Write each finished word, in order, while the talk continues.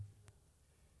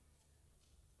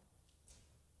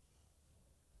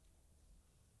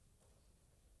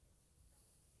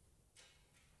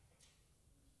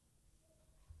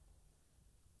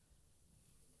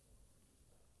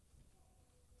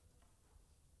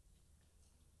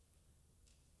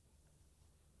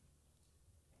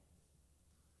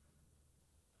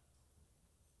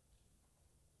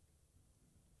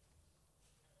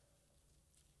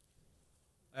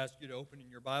I ask you to open in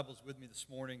your Bibles with me this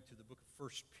morning to the book of 1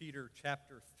 Peter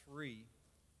chapter 3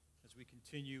 as we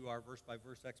continue our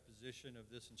verse-by-verse exposition of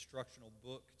this instructional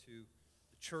book to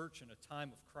the church in a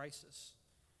time of crisis.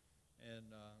 And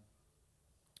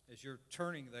as you're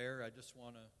turning there, I just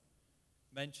want to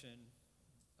mention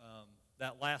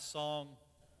that last song,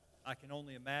 I Can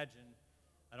Only Imagine.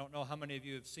 I don't know how many of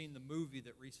you have seen the movie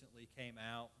that recently came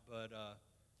out, but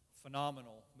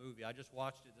phenomenal movie. I just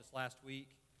watched it this last week.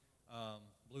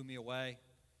 Blew me away.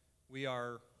 We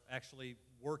are actually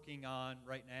working on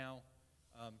right now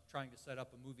trying to set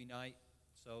up a movie night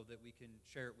so that we can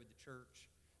share it with the church.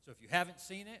 So if you haven't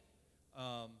seen it,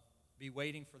 be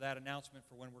waiting for that announcement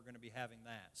for when we're going to be having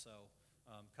that. So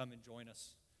come and join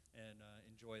us and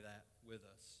enjoy that with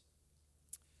us.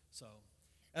 So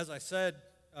as I said,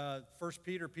 1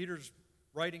 Peter's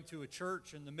writing to a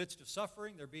church in the midst of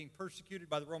suffering. They're being persecuted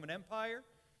by the Roman Empire.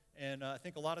 And I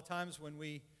think a lot of times when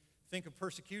we think of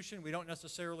persecution, we don't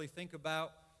necessarily think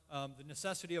about the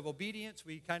necessity of obedience.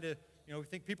 We kind of, we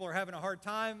think people are having a hard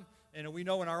time, and we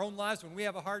know in our own lives when we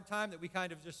have a hard time that we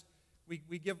kind of just,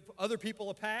 we give other people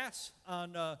a pass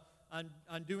on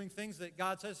doing things that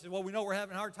God says, well, we know we're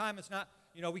having a hard time. It's not,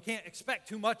 we can't expect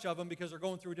too much of them because they're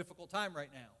going through a difficult time right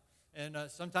now. And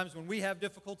sometimes when we have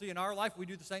difficulty in our life, we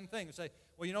do the same thing. We say,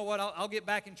 well, you know what, I'll get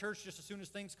back in church just as soon as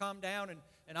things calm down,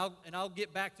 and I'll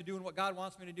get back to doing what God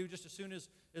wants me to do just as soon as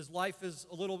life is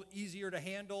a little easier to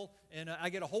handle and I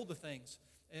get a hold of things.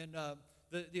 And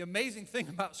the amazing thing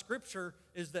about Scripture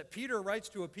is that Peter writes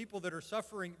to a people that are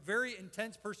suffering very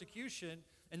intense persecution,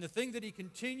 and the thing that he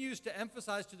continues to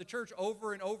emphasize to the church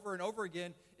over and over and over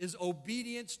again is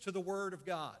obedience to the Word of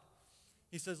God.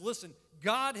 He says, listen,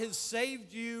 God has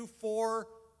saved you for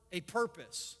a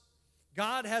purpose.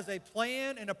 God has a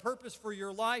plan and a purpose for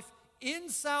your life in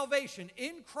salvation,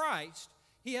 in Christ.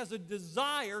 He has a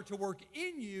desire to work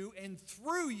in you and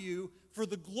through you for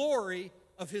the glory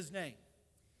of His name.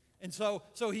 And so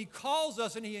He calls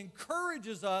us and He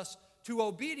encourages us to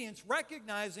obedience,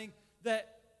 recognizing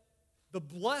that the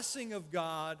blessing of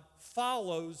God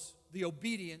follows the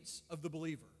obedience of the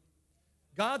believer.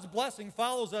 God's blessing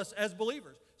follows us as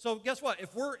believers. So guess what?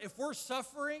 If we're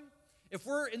suffering, if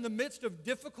we're in the midst of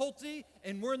difficulty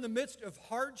and we're in the midst of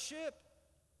hardship,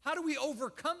 how do we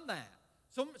overcome that?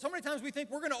 So many times we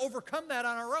think we're going to overcome that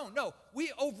on our own. No,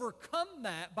 we overcome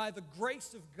that by the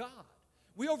grace of God.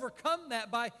 We overcome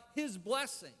that by His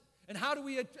blessing. And how do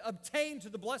we obtain to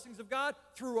the blessings of God?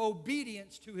 Through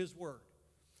obedience to His Word.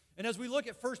 And as we look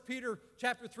at 1 Peter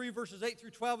chapter 3, verses 8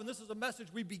 through 12, and this is a message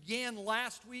we began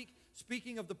last week,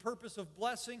 speaking of the purpose of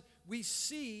blessing, we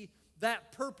see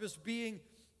that purpose being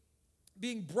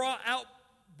brought out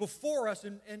before us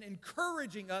and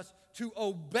encouraging us to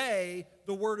obey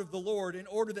the word of the Lord in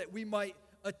order that we might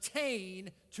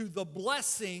attain to the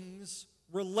blessings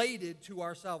related to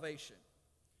our salvation.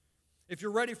 If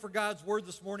you're ready for God's word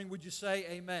this morning, would you say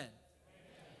amen? Amen.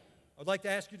 I'd like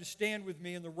to ask you to stand with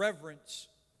me in reverence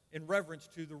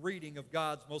to the reading of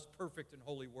God's most perfect and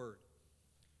holy word.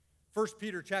 1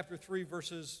 Peter chapter 3,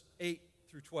 verses 8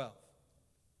 through 12.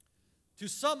 To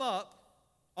sum up,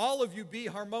 all of you be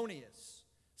harmonious,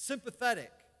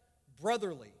 sympathetic,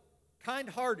 brotherly,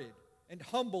 kind-hearted, and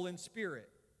humble in spirit,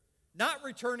 not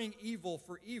returning evil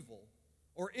for evil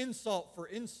or insult for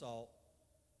insult,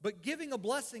 but giving a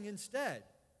blessing instead.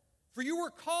 For you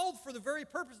were called for the very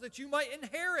purpose that you might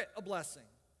inherit a blessing.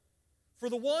 For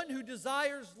the one who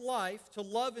desires life to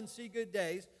love and see good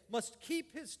days must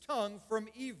keep his tongue from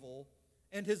evil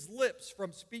and his lips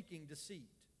from speaking deceit.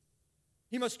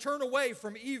 He must turn away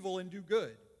from evil and do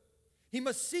good. He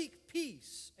must seek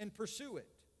peace and pursue it.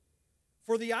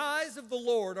 For the eyes of the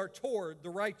Lord are toward the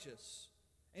righteous,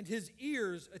 and His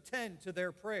ears attend to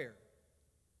their prayer.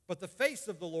 But the face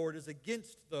of the Lord is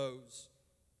against those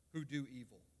who do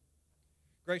evil.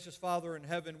 Gracious Father in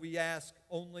heaven, we ask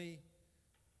only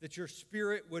that Your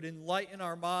Spirit would enlighten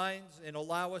our minds and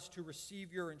allow us to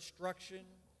receive Your instruction,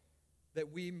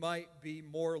 that we might be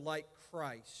more like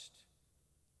Christ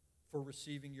for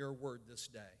receiving Your word this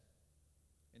day.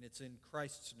 And it's in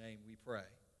Christ's name we pray.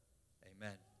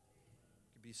 Amen.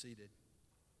 You can be seated.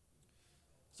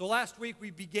 So last week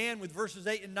we began with verses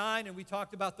 8 and 9, and we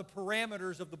talked about the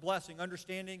parameters of the blessing,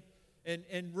 understanding and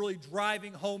really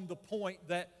driving home the point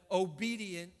that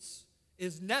obedience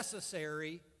is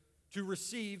necessary to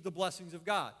receive the blessings of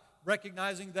God,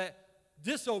 recognizing that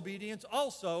disobedience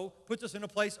also puts us in a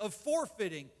place of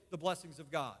forfeiting the blessings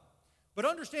of God. But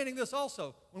understanding this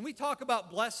also, when we talk about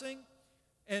blessing,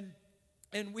 and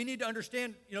we need to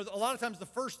understand, a lot of times the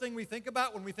first thing we think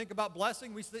about when we think about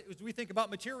blessing, we think about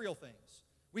material things.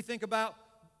 We think about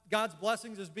God's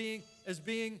blessings as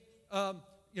being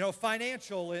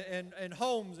financial and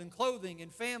homes and clothing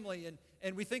and family.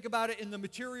 And we think about it in the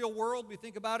material world. We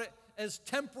think about it as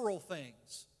temporal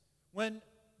things. When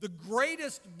the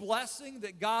greatest blessing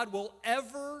that God will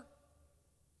ever,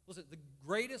 the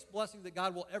greatest blessing that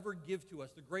God will ever give to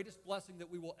us, the greatest blessing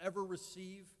that we will ever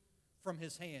receive from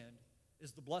His hand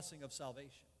is the blessing of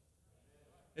salvation.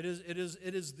 It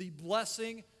is the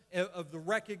blessing of the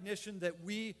recognition that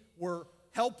we were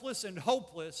helpless and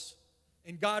hopeless,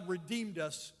 and God redeemed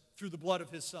us through the blood of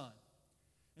His Son.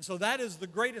 And so that is the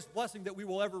greatest blessing that we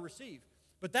will ever receive.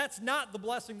 But that's not the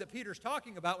blessing that Peter's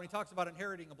talking about when he talks about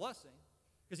inheriting a blessing,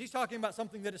 because he's talking about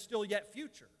something that is still yet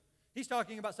future. He's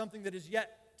talking about something that is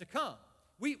yet to come.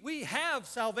 We have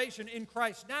salvation in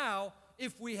Christ now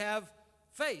if we have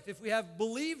faith, if we have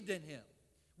believed in Him.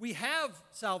 We have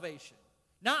salvation.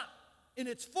 Not in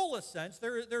its fullest sense.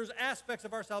 There's aspects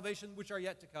of our salvation which are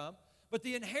yet to come. But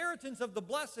the inheritance of the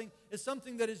blessing is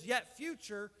something that is yet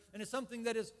future, and is something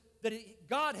that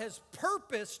God has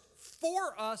purposed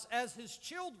for us as His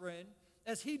children,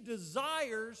 as He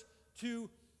desires to,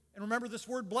 and remember this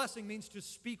word blessing means to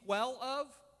speak well of,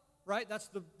 right? That's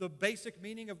the basic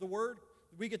meaning of the word.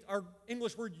 We get our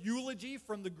English word eulogy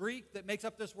from the Greek that makes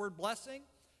up this word blessing.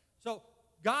 So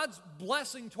God's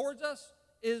blessing towards us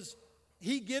is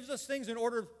He gives us things in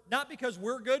order, not because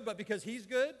we're good, but because He's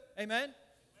good. Amen?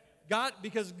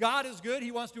 Because God is good,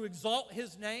 He wants to exalt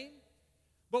His name.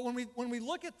 But when we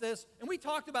look at this, and we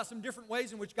talked about some different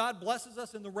ways in which God blesses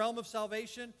us in the realm of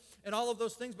salvation and all of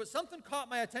those things, but something caught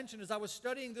my attention as I was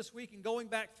studying this week and going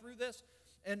back through this,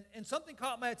 and something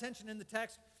caught my attention in the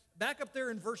text, back up there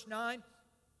in verse 9,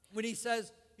 when he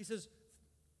says,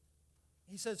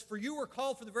 for you were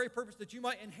called for the very purpose that you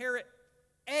might inherit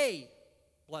a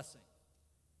blessing.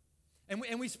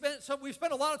 And we spent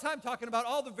a lot of time talking about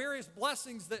all the various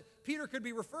blessings that Peter could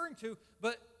be referring to,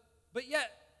 but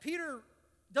yet Peter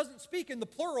doesn't speak in the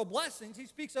plural blessings. He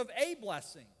speaks of a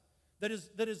blessing that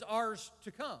is ours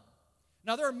to come.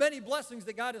 Now, there are many blessings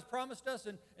that God has promised us,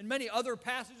 and many other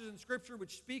passages in Scripture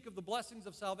which speak of the blessings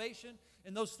of salvation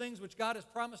and those things which God has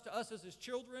promised to us as His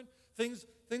children, things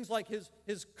like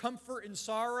His comfort in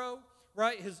sorrow,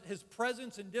 right? His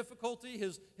presence in difficulty,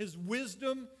 His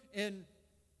wisdom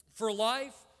for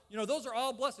life. Those are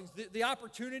all blessings. The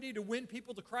opportunity to win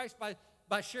people to Christ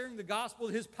by sharing the gospel,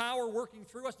 His power working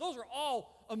through us. Those are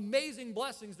all amazing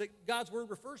blessings that God's word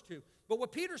refers to. But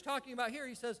what Peter's talking about here,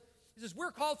 he says,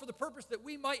 we're called for the purpose that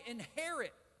we might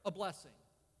inherit a blessing.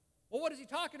 Well, what is he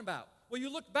talking about? Well,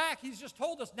 you look back, he's just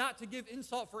told us not to give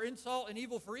insult for insult and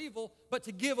evil for evil, but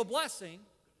to give a blessing,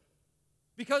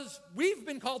 because we've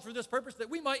been called for this purpose that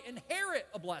we might inherit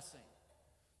a blessing.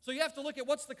 So you have to look at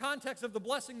what's the context of the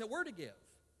blessing that we're to give.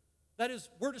 That is,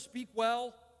 we're to speak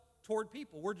well toward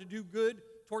people. We're to do good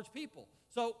towards people.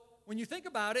 So when you think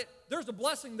about it, there's a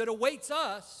blessing that awaits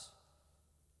us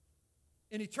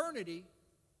in eternity,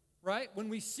 right? When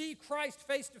we see Christ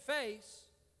face to face,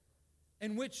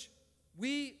 in which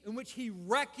He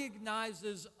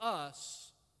recognizes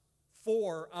us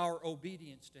for our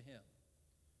obedience to Him.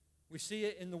 We see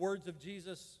it in the words of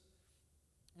Jesus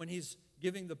when He's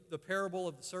giving the parable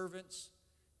of the servants,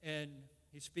 and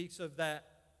He speaks of that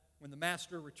when the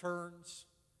master returns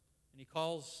and He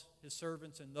calls His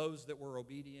servants and those that were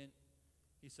obedient.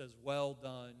 He says, "Well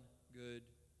done, good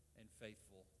and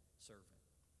faithful servant."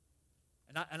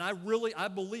 And I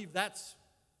believe that's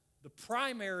the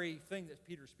primary thing that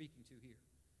Peter's speaking to here,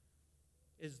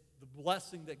 is the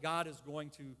blessing that God is going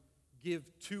to give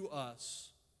to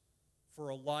us for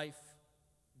a life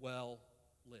well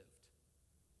lived.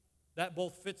 That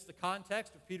both fits the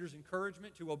context of Peter's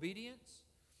encouragement to obedience.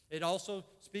 It also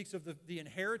speaks of the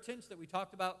inheritance that we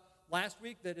talked about last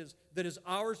week that is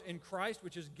ours in Christ,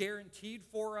 which is guaranteed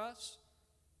for us.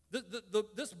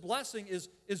 This blessing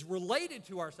is related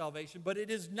to our salvation, but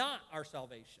it is not our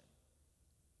salvation.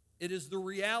 It is the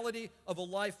reality of a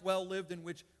life well lived in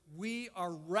which we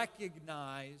are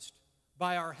recognized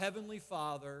by our Heavenly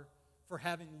Father for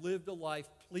having lived a life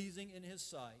pleasing in His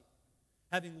sight,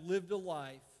 having lived a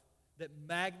life that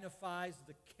magnifies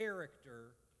the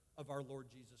character of our Lord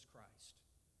Jesus Christ.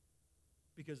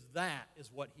 Because that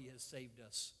is what He has saved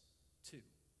us to.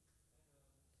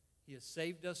 He has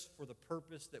saved us for the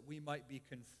purpose that we might be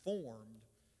conformed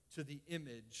to the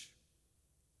image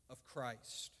of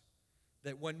Christ.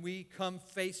 That when we come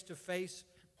face to face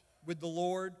with the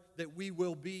Lord, that we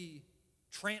will be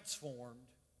transformed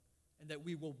and that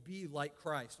we will be like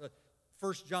Christ.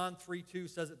 1 John 3:2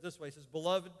 says it this way. It says,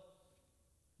 "Beloved,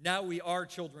 now we are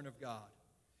children of God,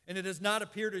 and it has not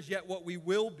appeared as yet what we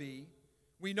will be.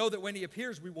 We know that when He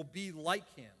appears, we will be like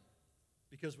Him,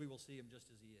 because we will see Him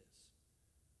just as He is."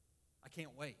 I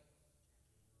can't wait.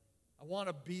 I want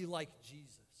to be like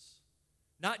Jesus.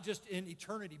 Not just in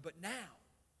eternity, but now.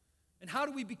 And how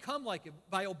do we become like him?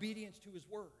 By obedience to his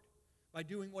word, by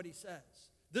doing what he says.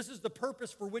 This is the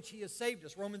purpose for which he has saved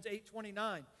us. Romans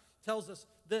 8:29 tells us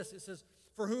this. It says,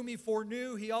 for whom he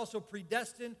foreknew, he also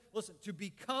predestined, listen, to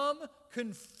become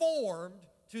conformed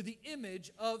to the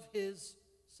image of his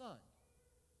Son.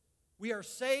 We are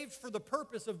saved for the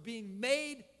purpose of being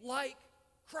made like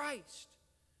Christ.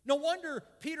 No wonder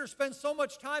Peter spends so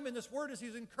much time in this word as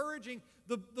he's encouraging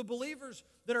the believers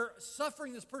that are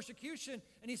suffering this persecution.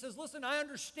 And he says, listen, I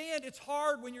understand it's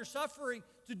hard when you're suffering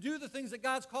to do the things that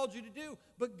God's called you to do,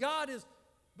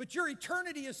 but your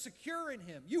eternity is secure in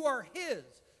him. You are his.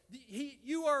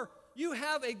 You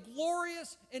have a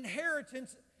glorious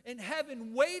inheritance in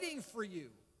heaven waiting for you,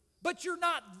 but you're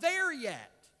not there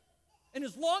yet. And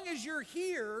as long as you're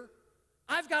here,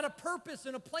 I've got a purpose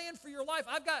and a plan for your life.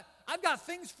 I've got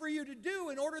things for you to do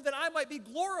in order that I might be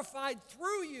glorified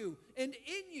through you and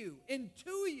in you and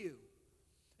to you.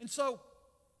 And so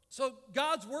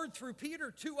God's word through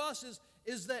Peter to us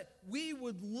is that we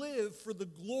would live for the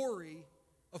glory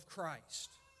of Christ,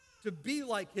 to be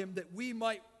like him, that we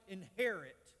might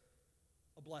inherit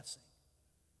a blessing.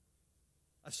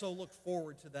 I so look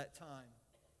forward to that time.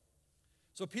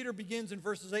 So Peter begins in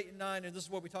verses 8 and 9, and this is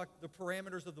what we talk, the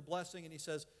parameters of the blessing, and he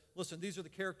says, listen, these are the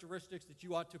characteristics that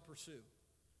you ought to pursue.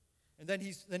 And then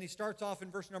he starts off in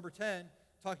verse number 10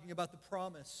 talking about the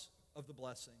promise of the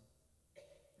blessing.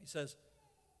 He says,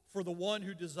 for the one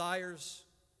who desires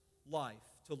life,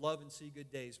 to love and see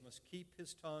good days, must keep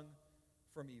his tongue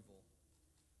from evil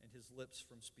and his lips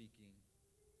from speaking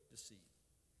deceit.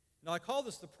 Now I call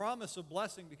this the promise of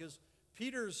blessing because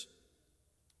Peter's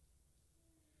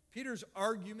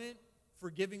argument for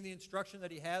giving the instruction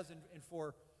that he has and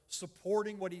for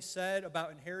supporting what he said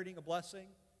about inheriting a blessing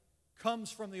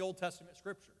comes from the Old Testament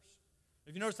Scriptures.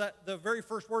 If you notice that the very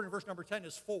first word in verse number 10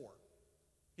 is for.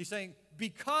 He's saying,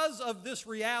 because of this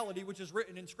reality which is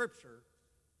written in Scripture,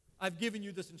 I've given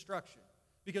you this instruction.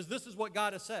 Because this is what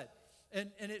God has said.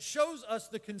 And it shows us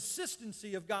the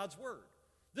consistency of God's Word.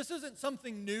 This isn't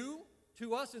something new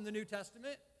to us in the New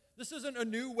Testament. This isn't a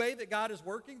new way that God is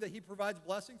working, that he provides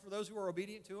blessing for those who are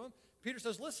obedient to him. Peter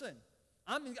says, listen,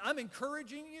 I'm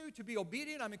encouraging you to be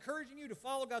obedient. I'm encouraging you to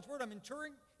follow God's word. I'm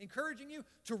encouraging you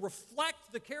to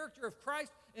reflect the character of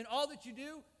Christ in all that you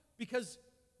do, because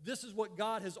this is what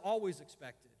God has always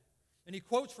expected. And he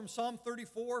quotes from Psalm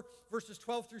 34, verses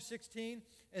 12 through 16,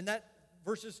 and that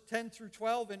verses 10 through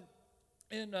 12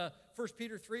 in 1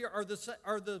 Peter 3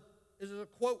 is a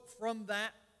quote from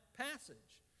that passage.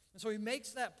 And so he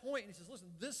makes that point, and he says, listen,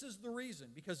 this is the reason,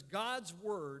 because God's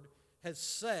word has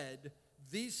said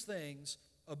these things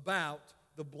about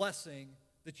the blessing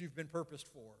that you've been purposed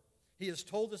for. He has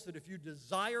told us that if you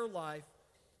desire life,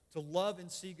 to love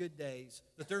and see good days,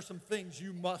 that there's some things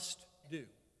you must do.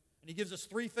 And he gives us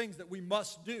 3 things that we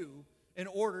must do in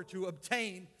order to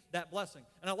obtain that blessing.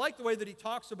 And I like the way that he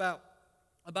talks about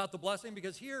the blessing,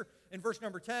 because here in verse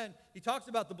number 10, he talks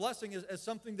about the blessing as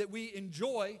something that we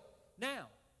enjoy now.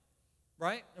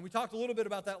 Right? And we talked a little bit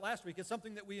about that last week. It's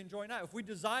something that we enjoy now. If we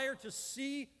desire to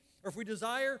see, or if we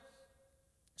desire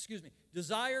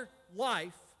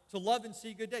life, to love and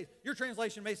see good days. Your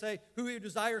translation may say, who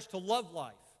desires to love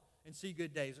life and see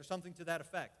good days, or something to that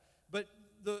effect. But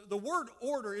the word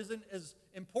order isn't as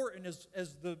important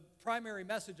as the primary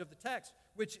message of the text,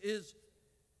 which is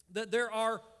that there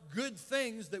are good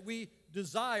things that we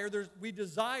desire. We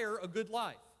desire a good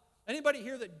life. Anybody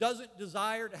here that doesn't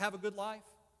desire to have a good life?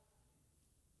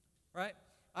 Right?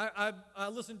 I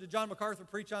listened to John MacArthur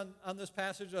preach on this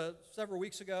passage several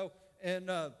weeks ago, and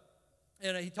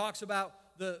he talks about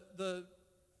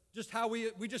just how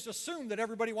we just assume that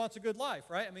everybody wants a good life,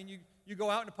 right? I mean, you go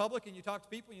out into public and you talk to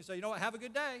people and you say, you know what, have a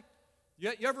good day.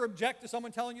 You ever object to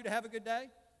someone telling you to have a good day?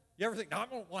 You ever think, no, I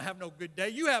don't want to have no good day.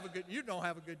 You don't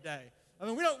have a good day. I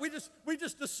mean, we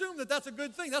just assume that that's a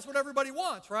good thing. That's what everybody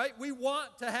wants, right? We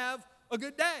want to have a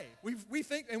good day. We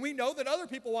think, and we know that other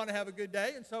people want to have a good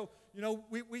day, and so,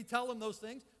 we tell them those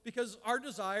things because our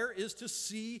desire is to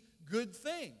see good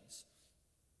things.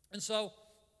 And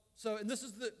and this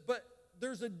is but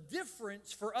there's a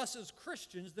difference for us as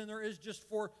Christians than there is just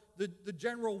for the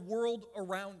general world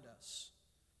around us.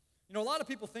 A lot of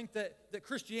people think that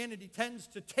Christianity tends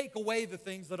to take away the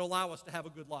things that allow us to have a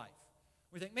good life.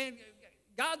 We think, man,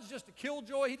 God's just a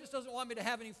killjoy. He just doesn't want me to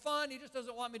have any fun. He just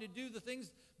doesn't want me to do the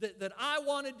things that I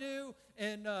want to do.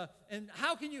 And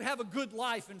how can you have a good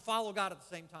life and follow God at the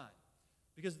same time?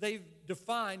 Because they've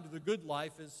defined the good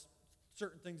life as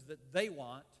certain things that they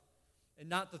want and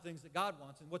not the things that God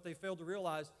wants. And what they fail to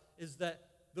realize is that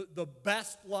the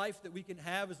best life that we can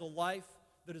have is a life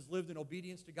that is lived in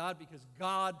obedience to God, because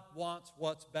God wants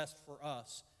what's best for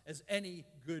us, as any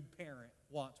good parent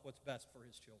wants what's best for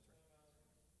his children.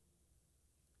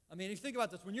 I mean, if you think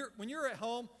about this, when you're at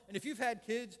home, and if you've had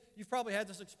kids, you've probably had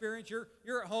this experience.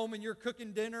 You're at home and you're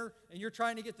cooking dinner and you're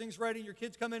trying to get things ready, and your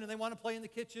kids come in and they want to play in the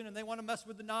kitchen and they want to mess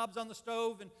with the knobs on the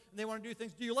stove and they want to do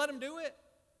things. Do you let them do it?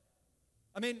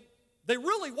 I mean, they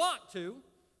really want to.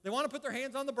 They want to put their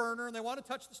hands on the burner and they want to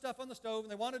touch the stuff on the stove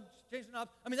and they want to change the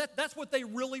knobs. I mean, that's what they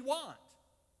really want.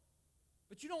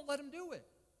 But you don't let them do it.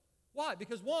 Why?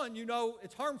 Because one, you know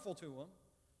it's harmful to them.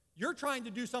 You're trying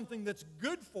to do something that's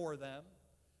good for them,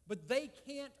 but they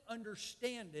can't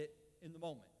understand it in the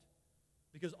moment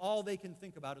because all they can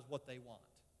think about is what they want.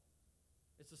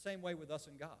 It's the same way with us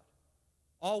and God.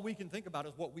 All we can think about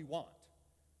is what we want.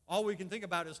 All we can think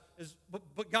about is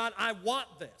but God, I want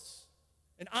this.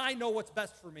 And I know what's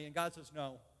best for me. And God says,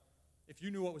 no, if you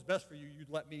knew what was best for you,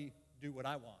 you'd let me do what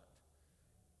I want.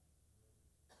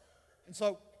 And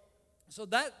so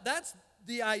that's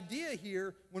the idea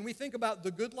here when we think about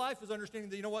the good life, is understanding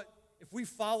that, you know what, if we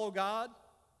follow God,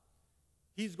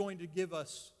 He's going to give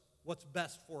us what's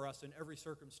best for us in every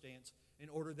circumstance in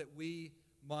order that we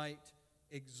might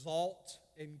exalt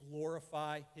and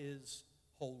glorify His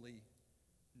holy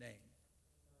name.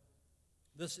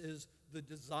 This is the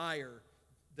desire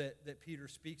that Peter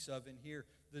speaks of in here,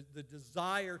 the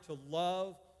desire to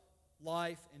love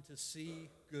life and to see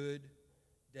good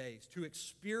days, to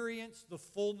experience the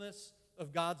fullness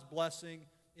of God's blessing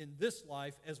in this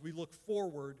life as we look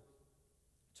forward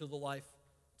to the life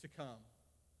to come.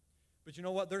 But you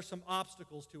know what? There's some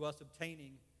obstacles to us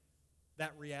obtaining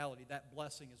that reality, that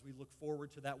blessing, as we look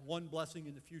forward to that one blessing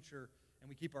in the future, and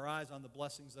we keep our eyes on the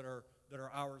blessings that are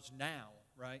ours now,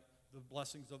 right? The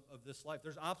blessings of this life.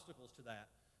 There's obstacles to that.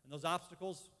 And those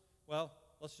obstacles, well,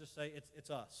 let's just say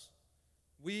it's us.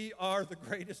 We are the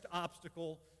greatest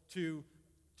obstacle to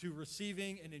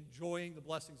receiving and enjoying the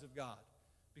blessings of God,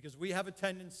 because we have a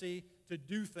tendency to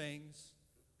do things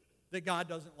that God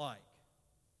doesn't like,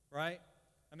 right?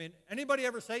 I mean, anybody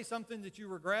ever say something that you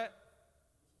regret?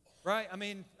 Right? I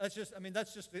mean, that's just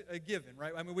a given,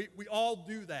 right? I mean, we all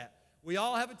do that. We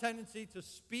all have a tendency to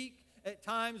speak at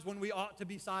times when we ought to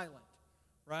be silent,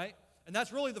 right? And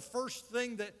that's really the first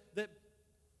thing that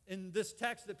in this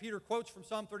text that Peter quotes from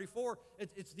Psalm 34,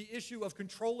 it's the issue of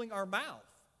controlling our mouth,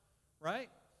 right?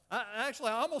 I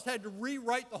almost had to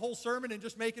rewrite the whole sermon and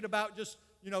just make it about just,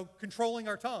 controlling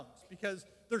our tongues, because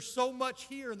there's so much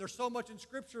here and there's so much in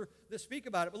Scripture that speak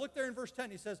about it. But look there in verse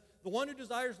 10. He says, the one who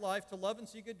desires life, to love and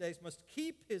see good days, must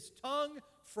keep his tongue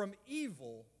from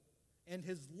evil and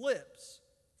his lips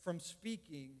from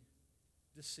speaking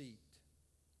deceit.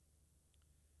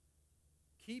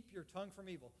 Keep your tongue from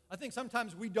evil. I think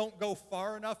sometimes we don't go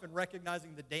far enough in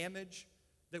recognizing the damage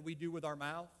that we do with our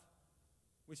mouth.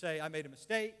 We say, I made a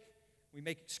mistake. We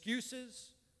make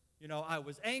excuses. I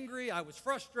was angry. I was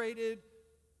frustrated.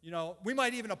 We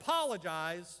might even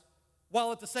apologize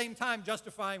while at the same time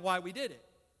justifying why we did it.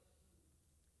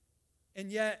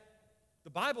 And yet, the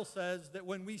Bible says that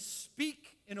when we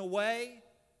speak in a way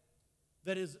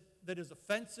that is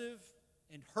offensive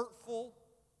and hurtful,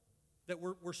 that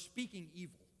we're speaking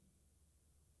evil.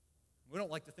 We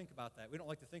don't like to think about that. We don't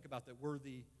like to think about that we're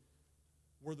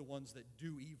the ones that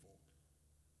do evil.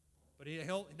 But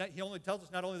he only tells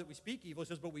us not only that we speak evil, he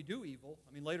says, but we do evil.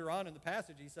 I mean, later on in the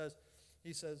passage, he says,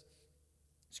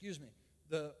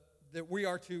 that we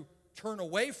are to turn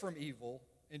away from evil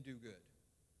and do good.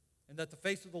 And that the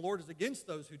face of the Lord is against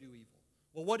those who do evil.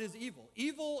 Well, what is evil?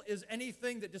 Evil is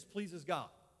anything that displeases God.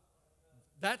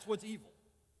 That's what's evil,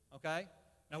 okay?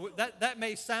 Now, that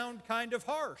may sound kind of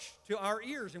harsh to our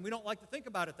ears, and we don't like to think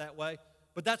about it that way,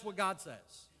 but that's what God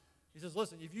says. He says,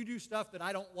 listen, if you do stuff that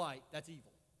I don't like, that's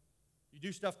evil. You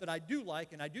do stuff that I do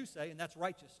like and I do say, and that's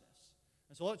righteousness.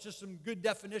 And so that's just some good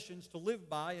definitions to live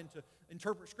by and to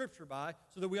interpret Scripture by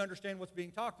so that we understand what's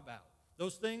being talked about.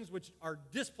 Those things which are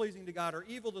displeasing to God are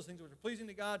evil. Those things which are pleasing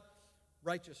to God,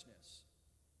 righteousness.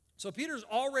 So Peter's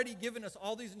already given us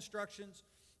all these instructions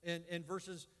in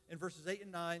verses 8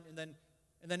 and 9, and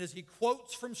then as he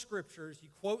quotes from Scriptures,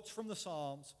 he quotes from the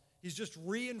Psalms, he's just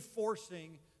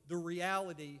reinforcing the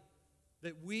reality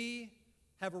that we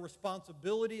have a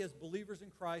responsibility as believers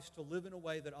in Christ to live in a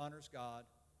way that honors God,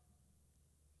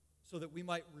 so that we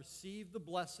might receive the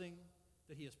blessing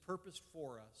that He has purposed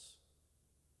for us,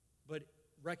 but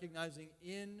recognizing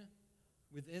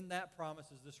within that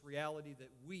promise is this reality that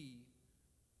we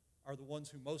are the ones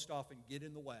who most often get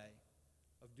in the way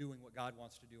of doing what God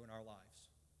wants to do in our lives,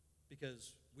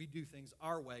 because we do things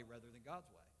our way rather than God's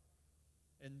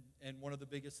way. And one of the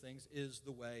biggest things is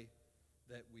the way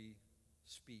that we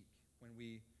speak. When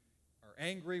we are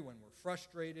angry, when we're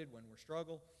frustrated, when we're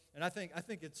struggle. And I think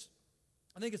it's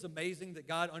amazing that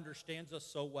God understands us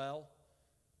so well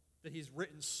that He's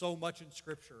written so much in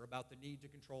Scripture about the need to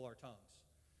control our tongues.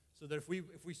 So that if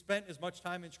we spent as much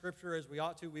time in Scripture as we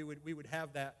ought to, we would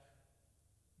have that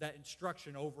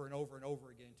instruction over and over and over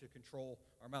again to control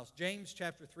our mouths. James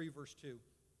chapter 3, verse 2,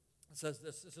 it says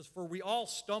this. It says, "For we all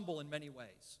stumble in many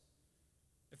ways.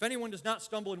 If anyone does not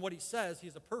stumble in what he says, he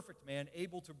is a perfect man,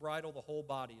 able to bridle the whole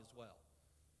body as well."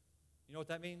 You know what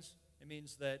that means? It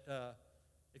means that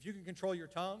if you can control your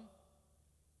tongue,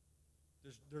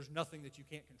 there's nothing that you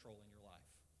can't control in your life.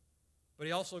 But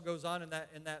he also goes on in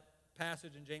that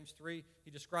passage in James 3,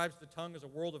 he describes the tongue as a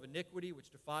world of iniquity which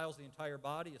defiles the entire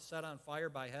body, is set on fire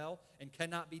by hell, and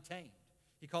cannot be tamed.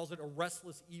 He calls it a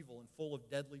restless evil and full of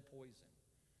deadly poison.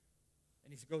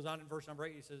 And he goes on in verse number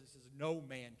 8, he says, "No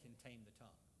man can tame the tongue."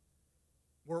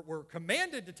 We're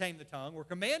commanded to tame the tongue. We're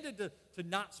commanded to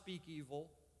not speak evil.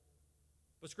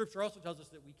 But Scripture also tells us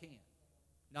that we can,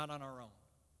 not on our own.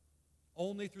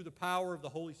 Only through the power of the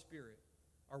Holy Spirit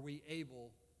are we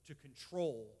able to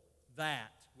control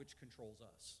that which controls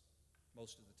us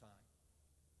most of the time.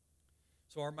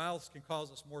 So our mouths can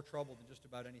cause us more trouble than just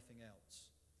about anything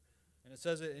else. And it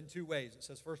says it in two ways. It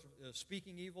says first,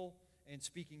 speaking evil and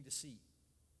speaking deceit.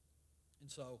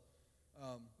 And so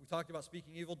we talked about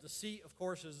speaking evil. Deceit, of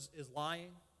course, is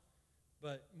lying.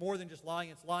 But more than just lying,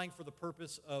 it's lying for the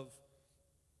purpose of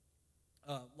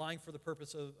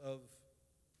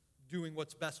doing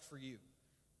what's best for you.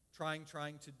 Trying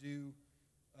to do.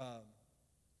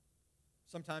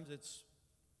 Sometimes it's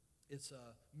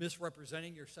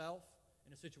misrepresenting yourself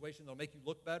in a situation that'll make you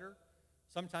look better.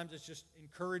 Sometimes it's just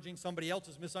encouraging somebody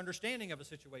else's misunderstanding of a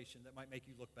situation that might make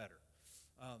you look better.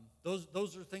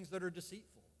 Those are things that are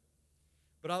deceitful.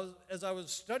 But as I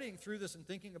was studying through this and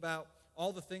thinking about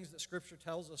all the things that Scripture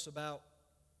tells us about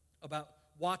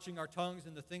watching our tongues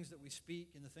and the things that we speak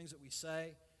and the things that we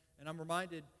say, and I'm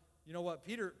reminded, you know what,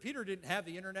 Peter didn't have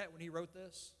the internet when he wrote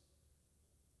this.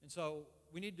 And so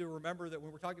we need to remember that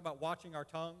when we're talking about watching our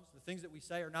tongues, the things that we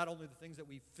say are not only the things that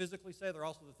we physically say, they're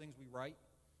also the things we write,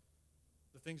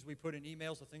 the things we put in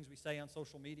emails, the things we say on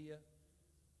social media.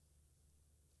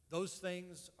 Those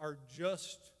things are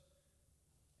just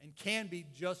and can be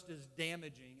just as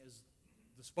damaging as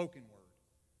the spoken word.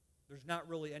 There's not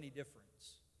really any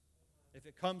difference. If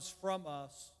it comes from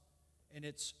us and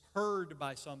it's heard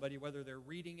by somebody, whether they're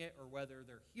reading it or whether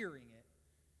they're hearing it,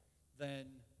 then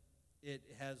it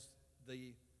has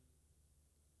the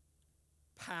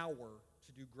power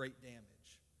to do great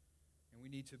damage. And we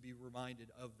need to be reminded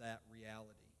of that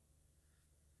reality.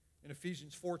 In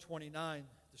Ephesians 4:29,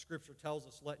 the Scripture tells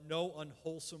us, "Let no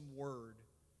unwholesome word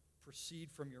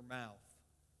proceed from your mouth,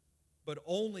 but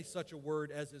only such a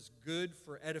word as is good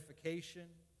for edification,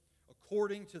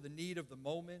 according to the need of the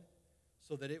moment,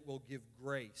 so that it will give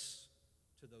grace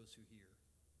to those who hear."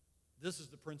 This is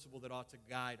the principle that ought to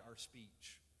guide our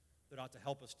speech, that ought to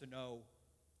help us to know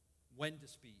when to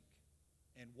speak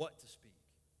and what to speak.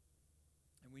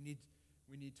 And we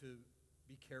need to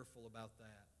be careful about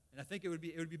that. And I think it would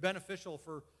be beneficial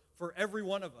for every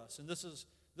one of us. And this is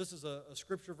a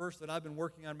scripture verse that I've been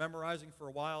working on memorizing for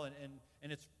a while, and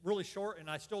it's really short, and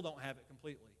I still don't have it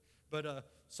completely. But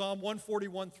Psalm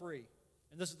 141:3,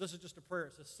 and this is just a prayer.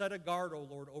 It says, "Set a guard, O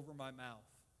Lord, over my mouth,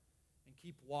 and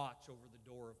keep watch over the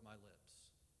door of my lips."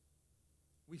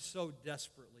 We so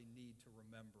desperately need to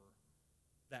remember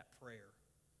that prayer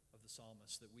of the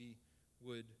psalmist, that we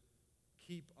would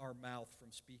keep our mouth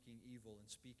from speaking evil and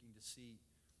speaking deceit,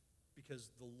 because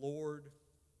the Lord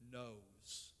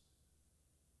knows.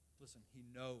 Listen, He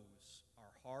knows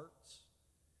our hearts,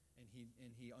 and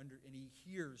He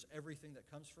hears everything that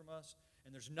comes from us.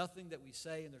 And there's nothing that we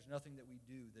say and there's nothing that we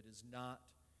do that is not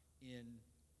in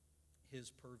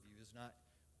His purview, is not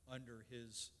under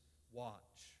His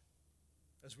watch.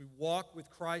 As we walk with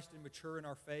Christ and mature in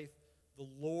our faith, the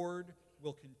Lord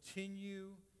will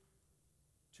continue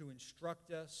to instruct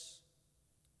us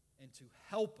and to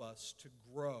help us to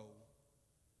grow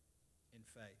in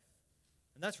faith.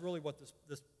 And that's really what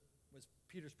this as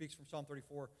Peter speaks from Psalm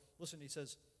 34. Listen, he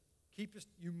says,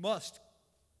 you must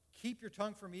keep your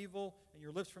tongue from evil and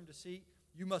your lips from deceit.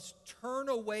 You must turn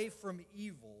away from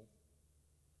evil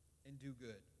and do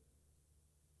good.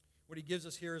 What he gives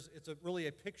us here is really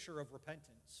a picture of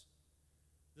repentance.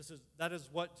 That is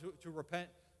what to repent.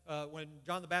 When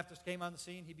John the Baptist came on the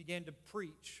scene, he began to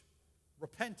preach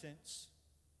repentance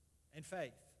and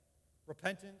faith.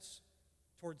 Repentance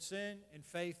toward sin and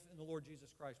faith in the Lord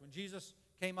Jesus Christ. When Jesus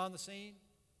came on the scene,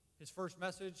 his first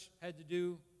message had to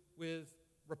do with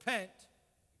repent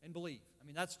and believe. I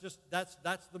mean, that's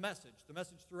the message. The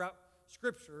message throughout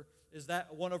Scripture is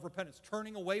that one of repentance,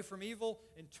 turning away from evil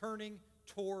and turning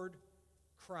toward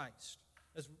Christ.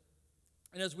 As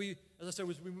I said,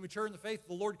 as we mature in the faith,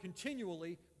 the Lord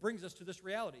continually brings us to this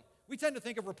reality. We tend to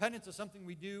think of repentance as something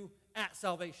we do at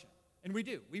salvation, and we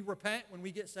do. We repent when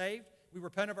we get saved. We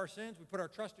repent of our sins. We put our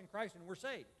trust in Christ, and we're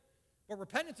saved. But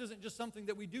repentance isn't just something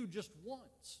that we do just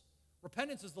once.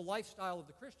 Repentance is the lifestyle of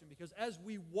the Christian, because as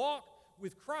we walk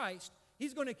with Christ,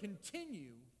 He's going to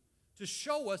continue to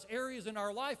show us areas in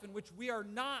our life in which we are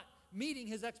not meeting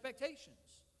His expectations.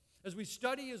 As we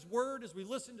study His Word, as we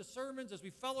listen to sermons, as we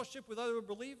fellowship with other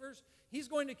believers, He's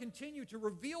going to continue to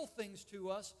reveal things to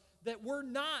us that we're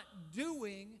not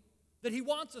doing that He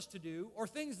wants us to do, or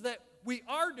things that we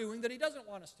are doing that He doesn't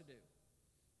want us to do.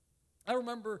 I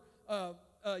remember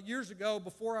years ago,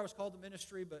 before I was called to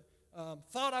ministry, but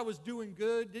thought I was doing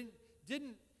good,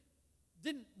 didn't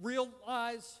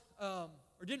realize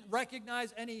or didn't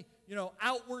recognize any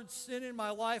outward sin in my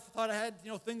life. Thought I had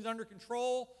things under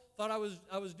control. Thought I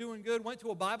was doing good. Went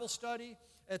to a Bible study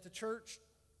at the church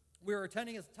we were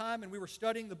attending at the time, and we were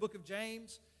studying the book of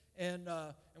James. And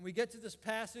we get to this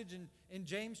passage in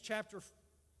James chapter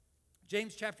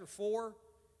 4.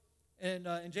 And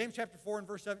in James chapter 4 and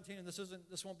verse 17, and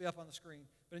this won't be up on the screen,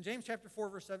 but in James chapter 4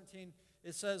 verse 17,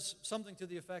 it says something to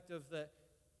the effect of that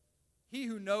he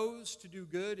who knows to do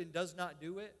good and does not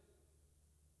do it,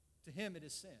 to him it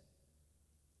is sin.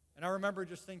 And I remember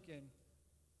just thinking,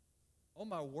 oh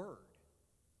my word,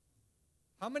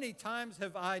 how many times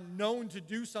have I known to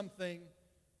do something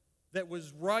that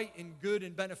was right and good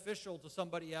and beneficial to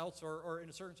somebody else or in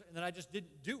a certain, and then I just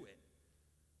didn't do it.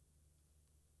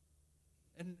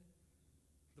 And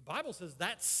the Bible says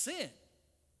that's sin.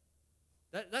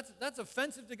 That's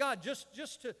offensive to God.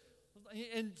 Just to,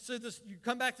 and so you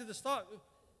come back to this thought: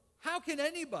 how can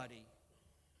anybody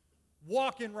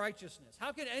walk in righteousness?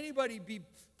 How can anybody be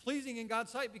pleasing in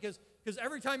God's sight? Because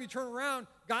every time you turn around,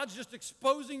 God's just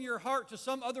exposing your heart to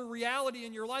some other reality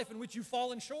in your life in which you've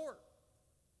fallen short.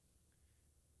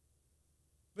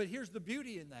 But here's the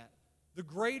beauty in that: the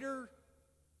greater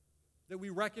that we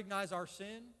recognize our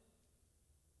sin,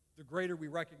 the greater we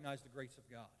recognize the grace of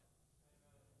God.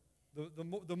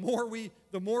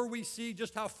 The more we see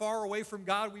just how far away from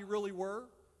God we really were,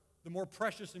 the more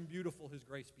precious and beautiful His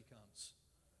grace becomes.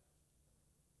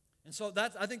 And so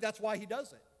I think that's why He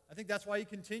does it. I think that's why He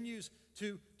continues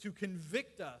to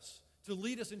convict us, to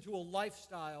lead us into a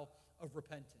lifestyle of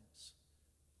repentance.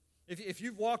 If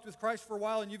you've walked with Christ for a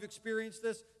while and you've experienced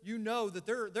this, you know that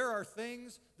there are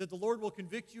things that the Lord will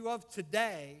convict you of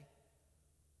today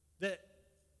that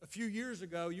a few years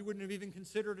ago you wouldn't have even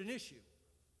considered an issue.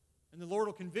 And the Lord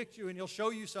will convict you and He'll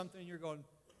show you something and you're going,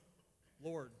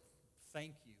 Lord,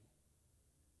 thank you.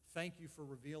 Thank you for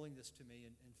revealing this to me,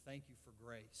 and thank you for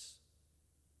grace.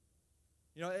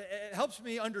 It helps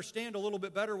me understand a little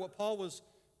bit better what Paul was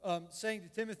saying to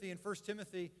Timothy in 1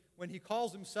 Timothy when he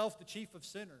calls himself the chief of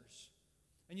sinners.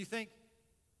 And you think,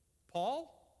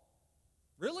 Paul?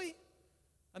 Really?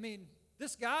 I mean,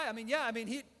 this guy,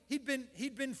 he'd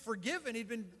been forgiven. He'd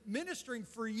been ministering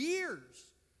for years.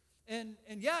 And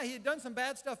yeah, he had done some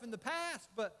bad stuff in the past,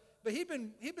 but he'd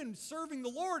been serving the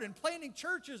Lord and planting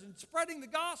churches and spreading the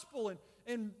gospel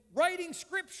and writing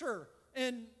scripture.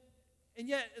 And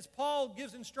yet, as Paul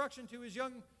gives instruction to his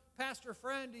young pastor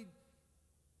friend, he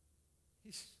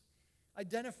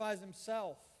identifies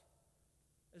himself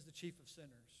as the chief of sinners.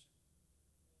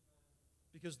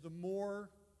 Because the more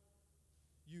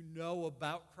you know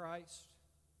about Christ,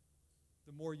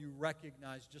 the more you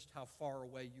recognize just how far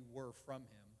away you were from Him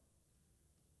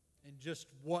and just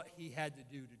what He had to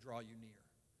do to draw you near.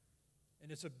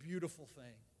 And it's a beautiful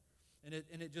thing.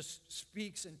 And it just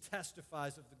speaks and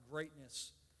testifies of the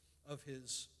greatness of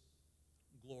His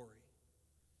glory.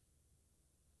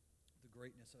 The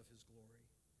greatness of His glory.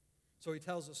 So He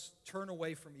tells us, turn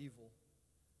away from evil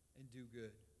and do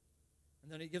good.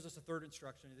 And then He gives us a third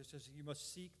instruction. He says, you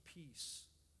must seek peace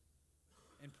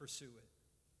and pursue it.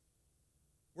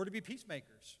 We're to be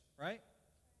peacemakers, right?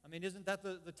 Isn't that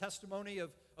the testimony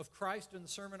of Christ in the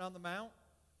Sermon on the Mount?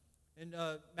 In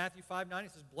Matthew 5:9,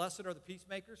 it says, blessed are the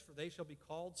peacemakers, for they shall be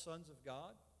called sons of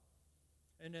God.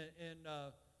 And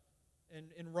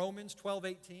in Romans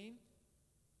 12:18,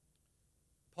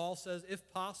 Paul says, if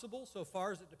possible, so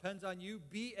far as it depends on you,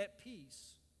 be at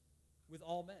peace with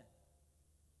all men.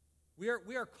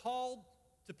 We are called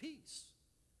to peace.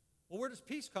 Well, where does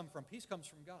peace come from? Peace comes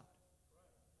from God.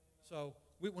 So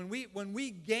when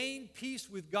we gain peace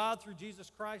with God through Jesus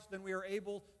Christ, then we are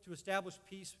able to establish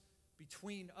peace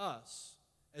between us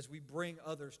as we bring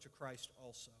others to Christ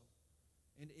also.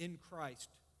 And in Christ,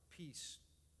 peace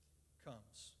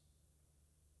comes.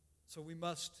 So we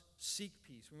must seek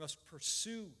peace. We must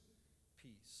pursue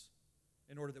peace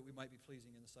in order that we might be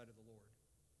pleasing in the sight of the Lord.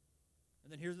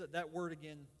 And then here's that word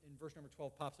again in verse number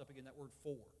 12 pops up again, that word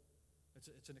for.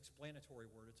 It's an explanatory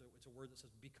word. It's a word that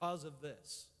says, because of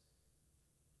this.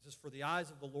 It says, for the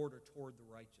eyes of the Lord are toward the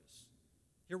righteous.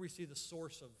 Here we see the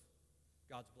source of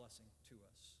God's blessing to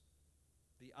us.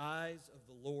 The eyes of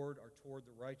the Lord are toward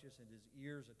the righteous, and his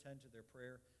ears attend to their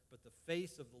prayer, but the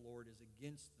face of the Lord is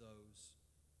against those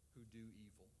who do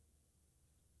evil.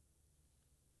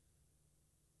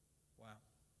 Wow.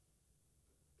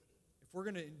 If we're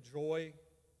going to enjoy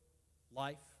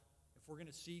life, if we're going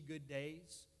to see good days,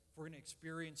 if we're going to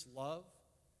experience love,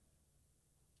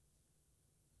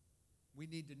 we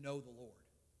need to know the Lord.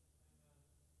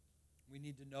 We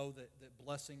need to know that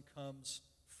blessing comes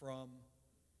from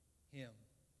Him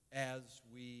as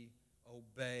we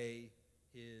obey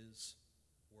His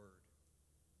word.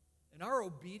 And our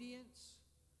obedience,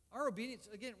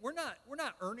 again, we're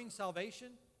not earning salvation.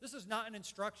 This is not an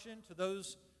instruction to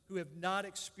those who have not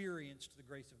experienced the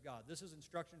grace of God. This is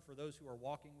instruction for those who are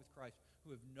walking with Christ,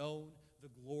 who have known the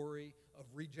glory of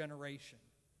regeneration.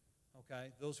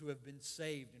 Okay? Those who have been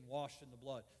saved and washed in the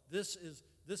blood. This is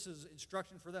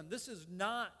instruction for them. This is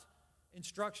not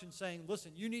instruction saying,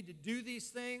 listen, you need to do these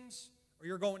things or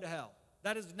you're going to hell.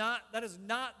 That is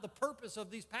not the purpose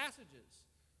of these passages.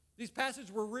 These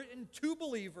passages were written to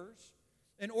believers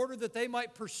in order that they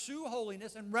might pursue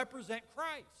holiness and represent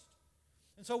Christ.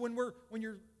 And so when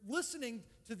you're listening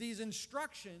to these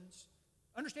instructions,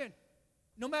 understand,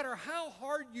 no matter how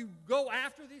hard you go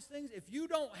after these things, if you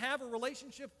don't have a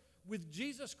relationship with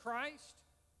Jesus Christ,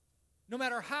 no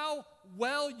matter how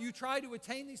well you try to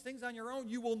attain these things on your own,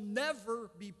 you will never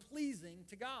be pleasing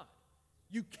to God.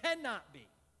 You cannot be.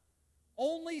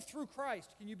 Only through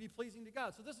Christ can you be pleasing to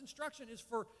God. So this instruction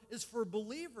is for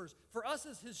believers, for us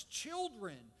as His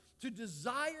children, to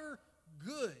desire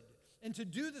good and to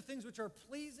do the things which are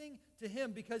pleasing to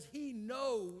Him, because He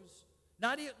knows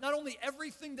not only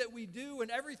everything that we do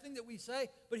and everything that we say,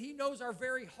 but He knows our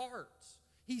very hearts.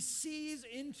 He sees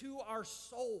into our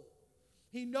soul.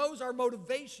 He knows our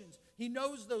motivations. He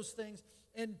knows those things.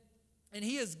 And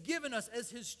He has given us as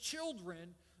His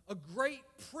children a great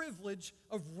privilege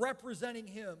of representing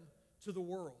Him to the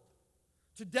world.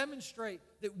 To demonstrate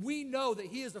that we know that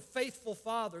He is a faithful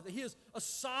Father, that He is a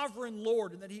sovereign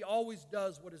Lord, and that He always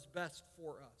does what is best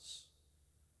for us.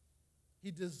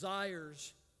 He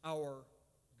desires our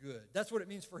good. That's what it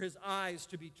means for His eyes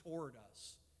to be toward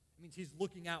us. It means He's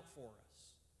looking out for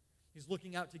us. He's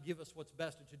looking out to give us what's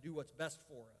best and to do what's best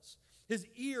for us. His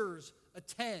ears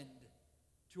attend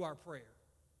to our prayer.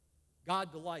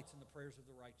 God delights in the prayers of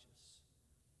the righteous.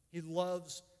 He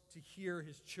loves to hear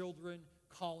His children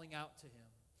calling out to Him.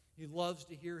 He loves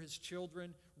to hear His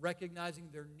children recognizing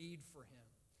their need for Him.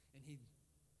 And He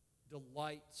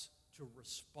delights to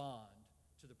respond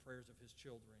to the prayers of His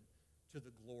children to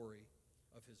the glory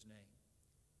of His name.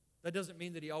 That doesn't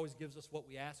mean that He always gives us what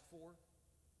we ask for,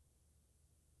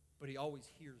 but He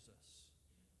always hears us.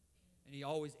 And He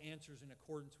always answers in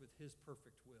accordance with His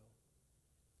perfect will.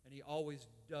 And He always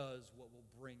does what will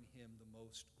bring Him the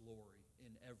most glory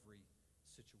in every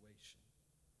situation.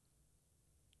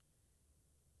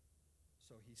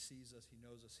 So He sees us, He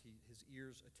knows us, His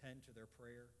ears attend to their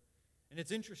prayer. And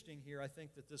it's interesting here, I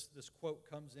think, that this quote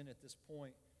comes in at this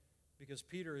point because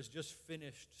Peter has just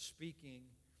finished speaking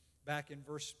back in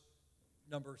verse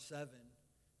number 7,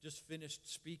 just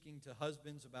finished speaking to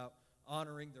husbands about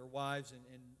honoring their wives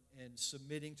and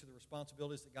submitting to the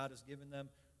responsibilities that God has given them,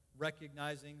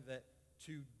 recognizing that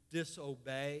to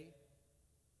disobey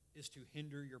is to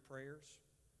hinder your prayers.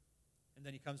 And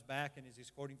then he comes back, and as he's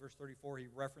quoting verse 34, he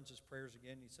references prayers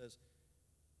again. He says,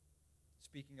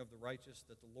 speaking of the righteous,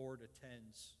 that the Lord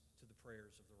attends to the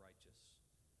prayers of the righteous.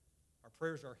 Our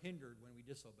prayers are hindered when we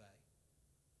disobey.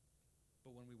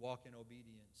 But when we walk in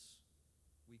obedience,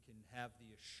 we can have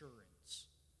the assurance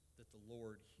that the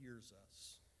Lord hears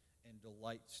us and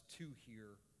delights to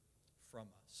hear from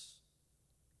us.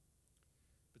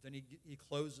 But then he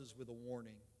closes with a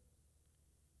warning.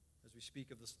 As we speak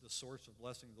of the source of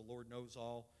blessing, the Lord knows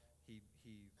all. He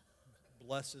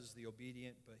blesses the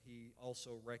obedient, but He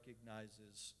also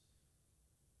recognizes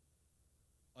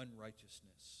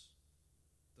unrighteousness.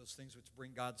 Those things which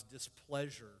bring God's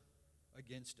displeasure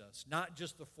against us. Not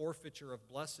just the forfeiture of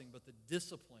blessing, but the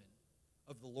discipline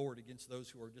of the Lord against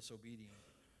those who are disobedient.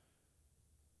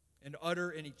 And utter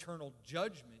and eternal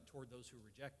judgment toward those who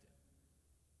reject Him.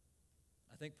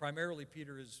 I think primarily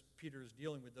Peter is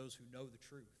dealing with those who know the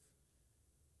truth.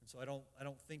 And so I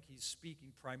don't think he's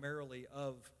speaking primarily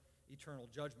of eternal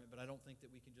judgment, but I don't think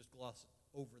that we can just gloss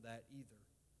over that either.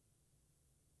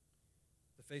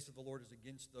 The face of the Lord is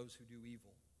against those who do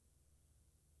evil.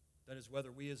 That is,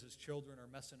 whether we as his children are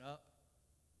messing up,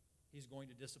 he's going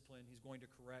to discipline, he's going to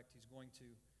correct, he's going to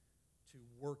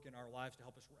work in our lives to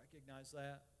help us recognize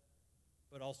that.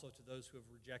 But also to those who have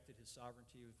rejected his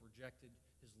sovereignty, who have rejected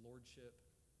his lordship,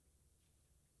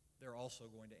 they're also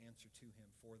going to answer to him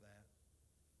for that.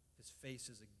 His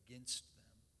face is against them.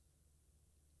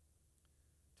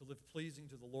 To live pleasing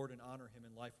to the Lord and honor him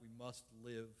in life, we must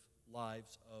live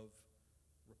lives of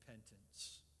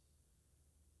repentance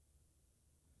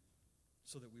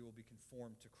so that we will be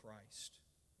conformed to Christ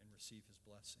and receive his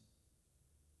blessing.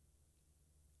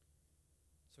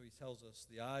 So he tells us,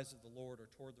 the eyes of the Lord are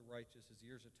toward the righteous, his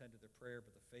ears attend to their prayer,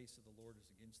 but the face of the Lord is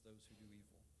against those who do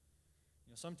evil.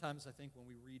 You know, sometimes I think when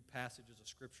we read passages of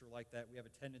Scripture like that, we have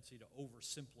a tendency to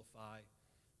oversimplify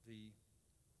the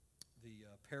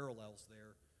parallels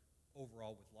there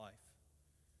overall with life.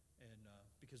 And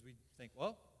because we think,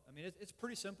 well, I mean, it's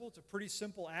pretty simple. It's a pretty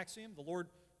simple axiom. The Lord,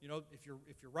 you know, if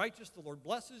you're righteous, the Lord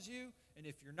blesses you, and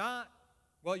if you're not,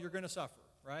 well, you're going to suffer,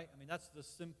 right? I mean, that's the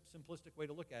simplistic way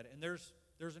to look at it. And there's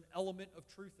an element of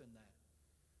truth in that.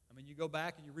 I mean, you go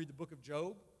back and you read the book of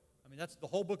Job. I mean, that's the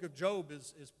whole book of Job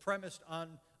is premised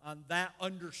on that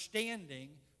understanding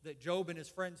that Job and his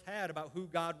friends had about who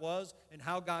God was and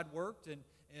how God worked, and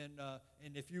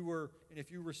if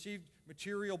you received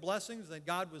material blessings, then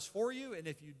God was for you, and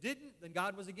if you didn't, then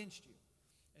God was against you.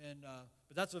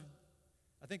 But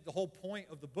I think the whole point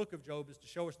of the book of Job is to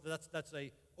show us that that's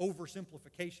a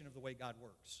oversimplification of the way God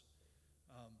works.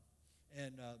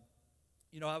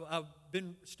 I've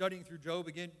been studying through Job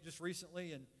again just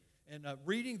recently, and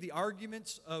reading the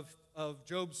arguments of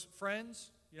Job's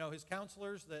friends, you know, his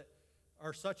counselors that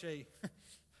are such a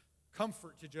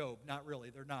comfort to Job. Not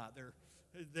really, they're not.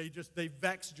 They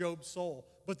vex Job's soul.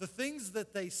 But the things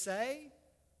that they say,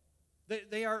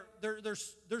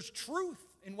 there's truth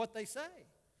in what they say.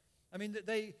 I mean,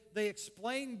 they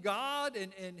explain God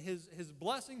and his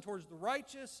blessing towards the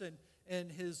righteous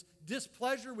and his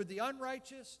displeasure with the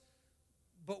unrighteous.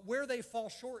 But where they fall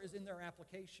short is in their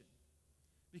application.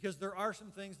 Because there are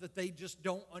some things that they just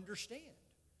don't understand.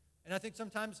 And I think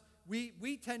sometimes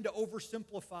we tend to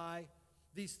oversimplify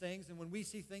these things, and when we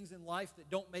see things in life that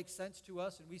don't make sense to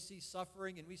us, and we see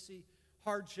suffering, and we see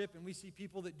hardship, and we see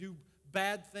people that do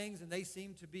bad things, and they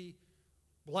seem to be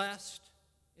blessed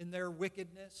in their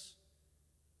wickedness,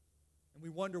 and we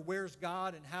wonder, where's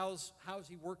God, and how's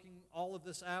he working all of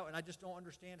this out? And I just don't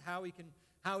understand how he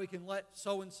can let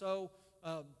so-and-so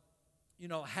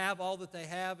have all that they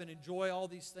have and enjoy all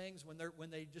these things when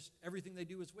they just everything they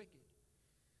do is wicked.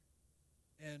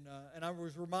 And I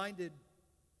was reminded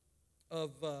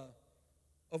of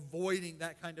avoiding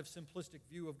that kind of simplistic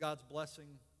view of God's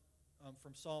blessing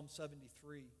from Psalm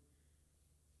 73.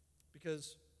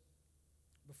 Because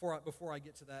before I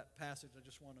get to that passage, I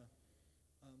just want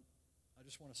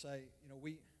to say, you know,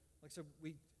 like I said,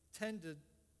 we tend to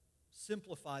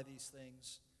simplify these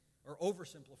things or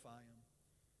oversimplify them,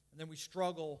 and then we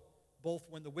struggle both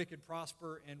when the wicked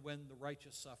prosper and when the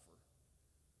righteous suffer.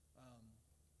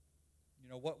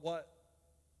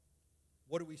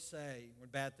 What do we say when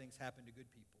bad things happen to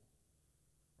good people?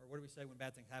 Or what do we say when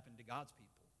bad things happen to God's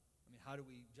people? I mean, how do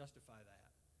we justify that?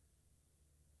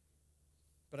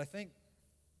 But I think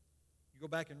you go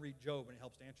back and read Job, and it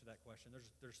helps to answer that question.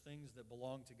 There's things that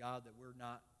belong to God that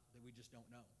we just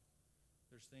don't know.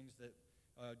 There's things that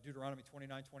Deuteronomy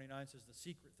 29:29 says the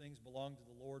secret things belong to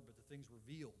the Lord, but the things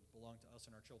revealed belong to us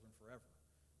and our children forever.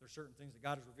 There's certain things that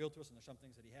God has revealed to us, and there's some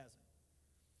things that he hasn't.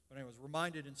 But I was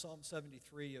reminded in Psalm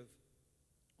 73 of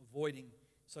avoiding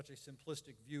such a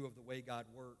simplistic view of the way God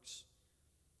works.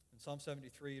 In Psalm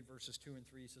 73, in verses 2 and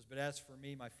 3, he says, "But as for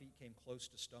me, my feet came close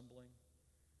to stumbling.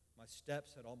 My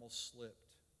steps had almost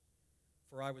slipped.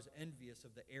 For I was envious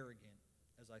of the arrogant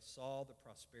as I saw the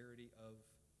prosperity of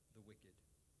the wicked."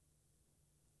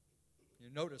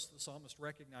 You notice the psalmist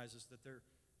recognizes that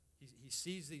he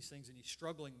sees these things and he's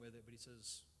struggling with it, but he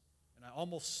says, and I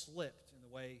almost slipped in the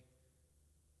way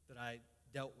that I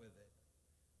dealt with it.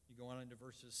 You go on into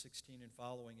verses 16 and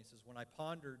following. He says, "When I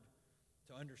pondered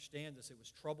to understand this, it was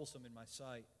troublesome in my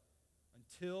sight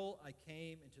until I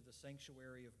came into the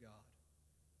sanctuary of God.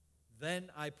 Then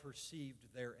I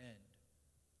perceived their end.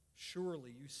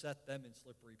 Surely you set them in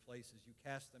slippery places. You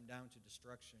cast them down to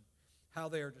destruction. How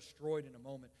they are destroyed in a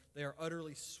moment. They are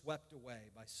utterly swept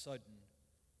away by sudden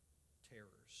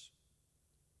terrors."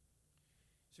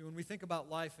 See, when we think about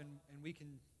life, and we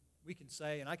can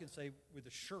say, and I can say with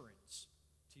assurance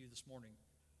to you this morning,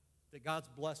 that God's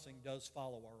blessing does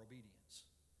follow our obedience.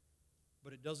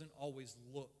 But it doesn't always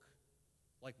look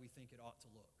like we think it ought to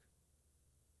look.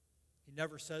 He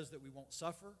never says that we won't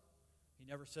suffer. He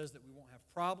never says that we won't have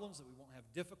problems, that we won't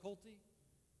have difficulty.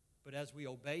 But as we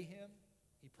obey Him,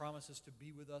 He promises to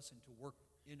be with us and to work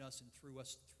in us and through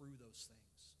us through those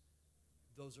things.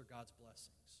 Those are God's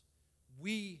blessings.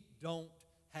 We don't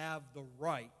have the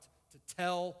right to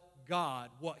tell God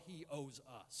what He owes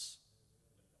us.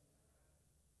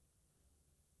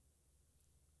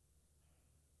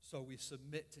 So we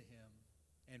submit to Him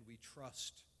and we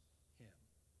trust Him.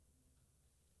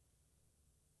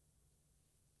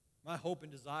 My hope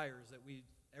and desire is that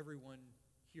everyone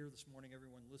here this morning,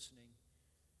 everyone listening,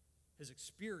 has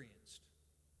experienced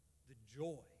the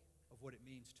joy of what it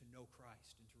means to know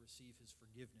Christ and to receive His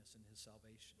forgiveness and His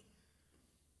salvation.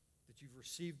 That you've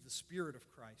received the Spirit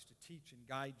of Christ to teach and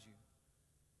guide you.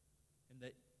 And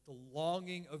that the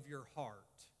longing of your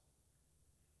heart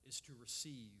is to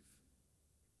receive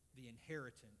the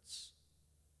inheritance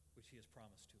which He has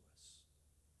promised to us.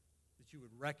 That you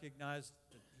would recognize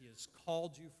that He has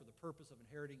called you for the purpose of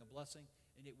inheriting a blessing,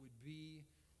 and it would be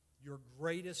your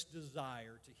greatest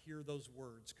desire to hear those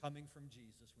words coming from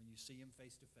Jesus when you see Him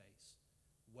face to face.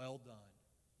 Well done,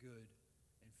 good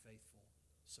and faithful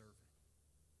servant.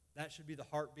 That should be the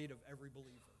heartbeat of every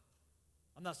believer.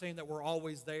 I'm not saying that we're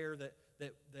always there,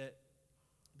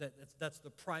 that's the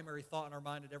primary thought in our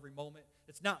mind at every moment.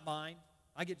 It's not mine.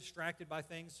 I get distracted by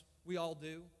things. We all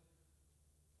do.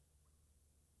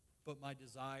 But my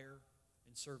desire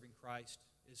in serving Christ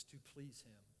is to please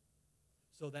Him,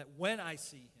 so that when I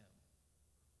see Him,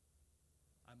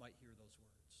 I might hear those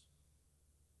words.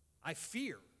 I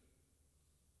fear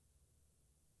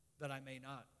that I may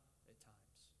not at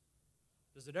times.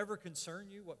 Does it ever concern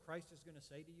you what Christ is going to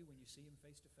say to you when you see Him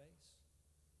face to face?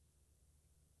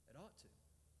 It ought to.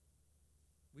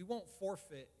 We won't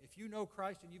forfeit. If you know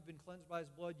Christ and you've been cleansed by His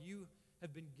blood, you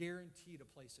have been guaranteed a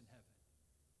place in heaven.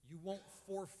 You won't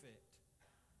forfeit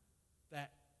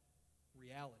that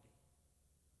reality,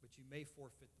 but you may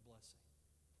forfeit the blessing.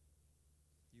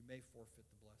 You may forfeit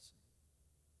the blessing.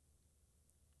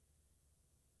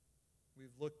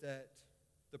 We've looked at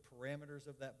the parameters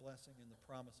of that blessing and the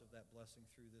promise of that blessing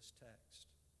through this text.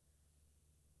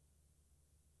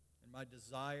 And my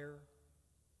desire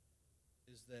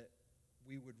is that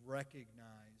we would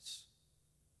recognize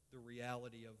the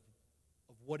reality of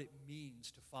what it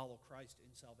means to follow Christ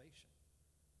in salvation,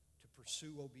 to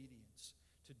pursue obedience,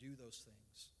 to do those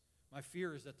things. My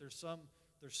fear is that there's some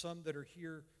that are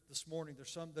here this morning,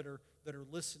 there's some that are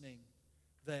listening,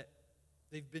 that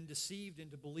they've been deceived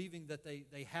into believing that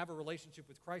they have a relationship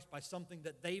with Christ by something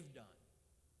that they've done.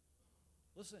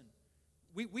 Listen,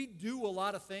 we do a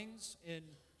lot of things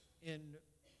in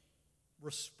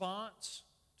response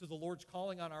to the Lord's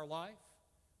calling on our life.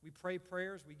 We pray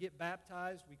prayers, we get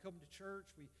baptized, we come to church,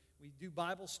 we do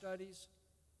Bible studies.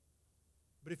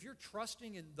 But if you're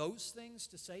trusting in those things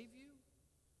to save you,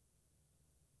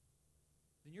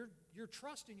 then your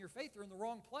trust and your faith are in the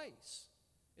wrong place.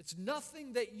 It's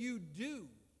nothing that you do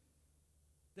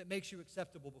that makes you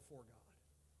acceptable before God.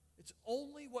 It's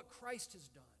only what Christ has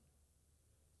done.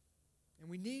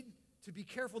 And we need to be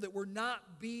careful that we're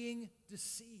not being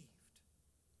deceived.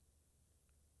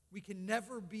 We can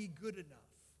never be good enough.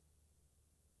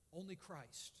 Only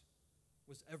Christ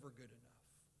was ever good enough,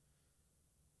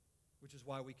 which is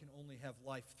why we can only have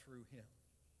life through Him.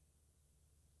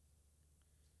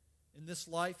 In this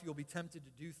life, you'll be tempted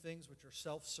to do things which are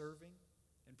self-serving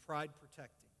and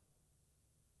pride-protecting.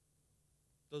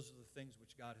 Those are the things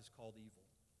which God has called evil.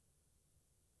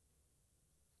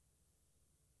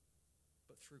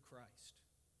 But through Christ,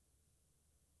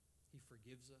 He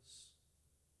forgives us,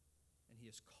 and He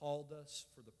has called us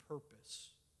for the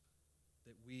purpose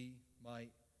that we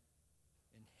might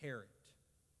inherit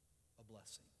a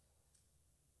blessing.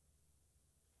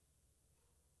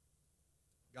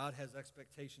 God has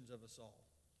expectations of us all.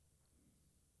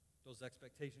 Those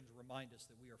expectations remind us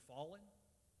that we are fallen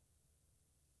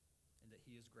and that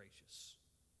He is gracious.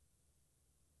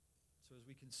 So as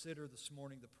we consider this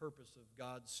morning the purpose of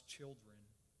God's children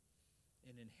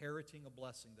in inheriting a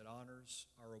blessing that honors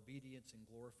our obedience and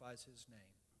glorifies His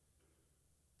name,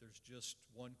 there's just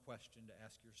one question to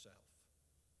ask yourself.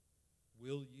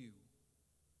 Will you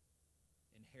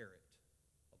inherit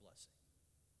a blessing?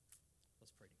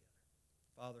 Let's pray together.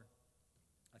 Father,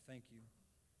 I thank You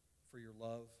for Your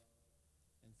love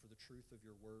and for the truth of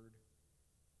Your word.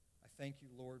 I thank You,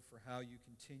 Lord, for how You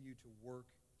continue to work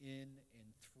in and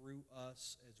through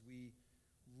us as we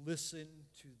listen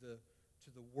to the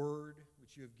word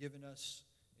which You have given us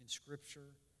in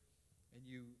Scripture. And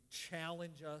You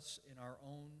challenge us in our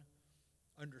own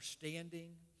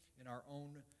understanding, in our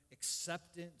own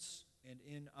acceptance, and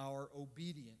in our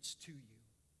obedience to You.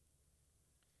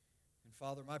 And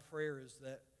Father, my prayer is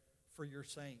that for your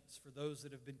saints, for those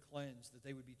that have been cleansed, that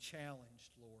they would be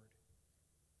challenged, Lord,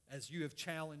 as you have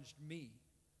challenged me,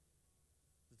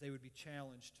 that they would be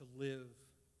challenged to live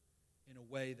in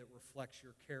a way that reflects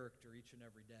your character each and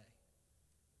every day,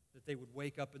 that they would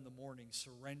wake up in the morning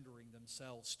surrendering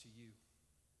themselves to you,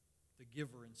 the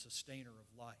giver and sustainer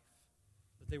of life,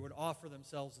 that they would offer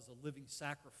themselves as a living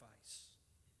sacrifice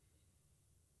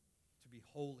to be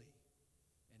holy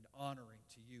and honoring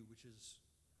to you, which is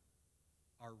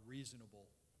our reasonable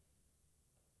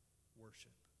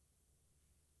worship.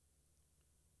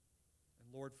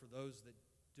 And Lord, for those that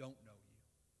don't know you,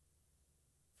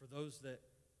 for those that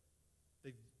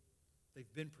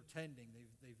they've been pretending,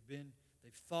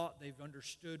 they've thought they've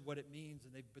understood what it means,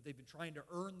 but they've been trying to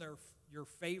earn your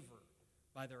favor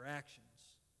by their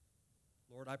actions.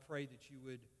 Lord, I pray that you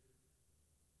would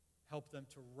help them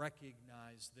to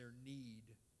recognize their need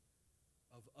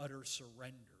of utter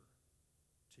surrender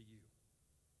to you,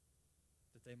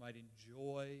 that they might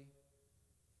enjoy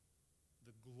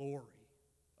the glory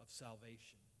of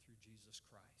salvation through Jesus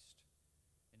Christ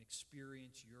and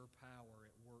experience your power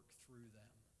at work through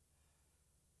them.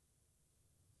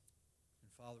 And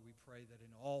Father, we pray that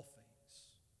in all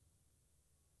things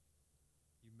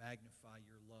you magnify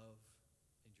your love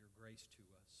and your grace to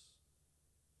us,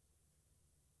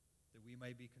 that we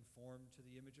may be conformed to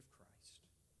the image of Christ,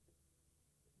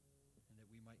 and that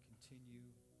we might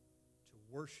continue to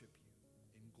worship you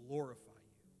and glorify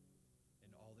you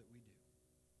in all that we do.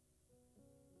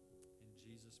 In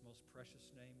Jesus' most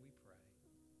precious name we pray.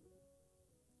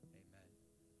 Amen.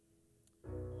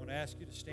 I want to ask you to stand.